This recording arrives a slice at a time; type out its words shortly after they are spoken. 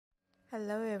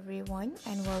Hello everyone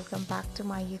and welcome back to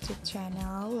my YouTube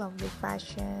channel Lovely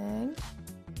Fashion.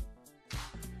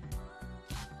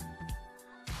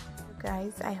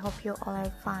 Guys, I hope you all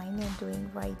are fine and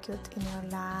doing very good in your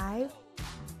life.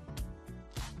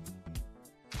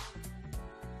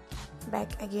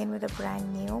 Back again with a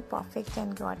brand new perfect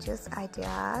and gorgeous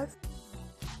ideas.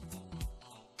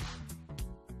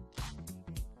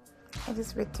 In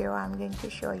this video I'm going to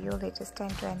show you latest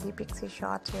and trendy pixie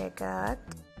short haircut.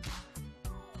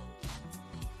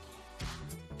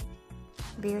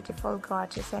 Beautiful,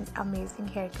 gorgeous and amazing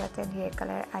haircut and hair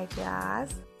color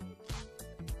ideas.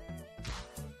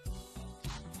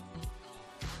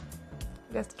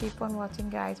 Just keep on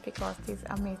watching guys, because these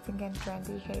amazing and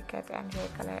trendy haircut and hair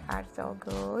color are so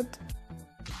good.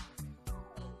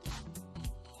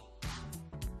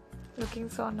 Looking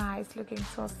so nice, looking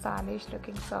so stylish,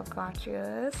 looking so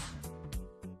gorgeous.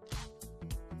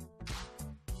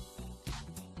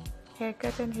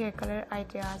 Haircut and hair color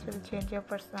ideas will change your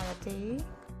personality.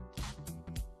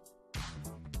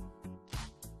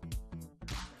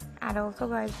 And also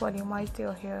guys, volumize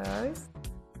your hairs.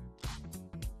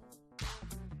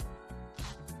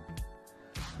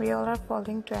 We all are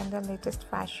following trend and latest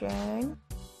fashion.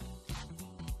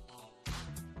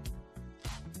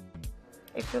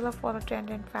 If you love follow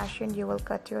trend and fashion, you will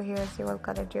cut your hairs, you will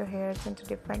color your hairs into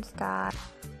different styles.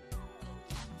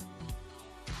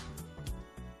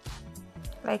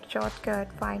 Like short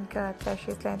cut, fine cut,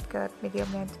 lashes length cut,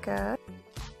 medium length cut.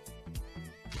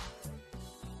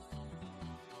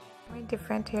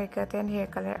 Different haircut and hair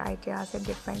color ideas in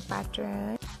different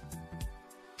patterns.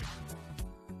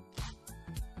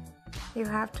 You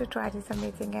have to try this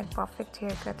amazing and perfect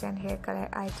haircut and hair color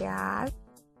ideas.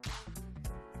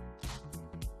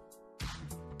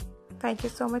 Thank you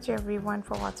so much everyone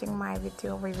for watching my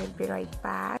video. We will be right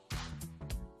back.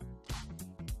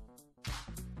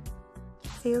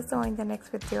 See you soon in the next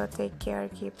video. Take care,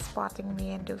 keep spotting me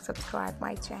and do subscribe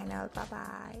my channel. Bye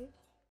bye.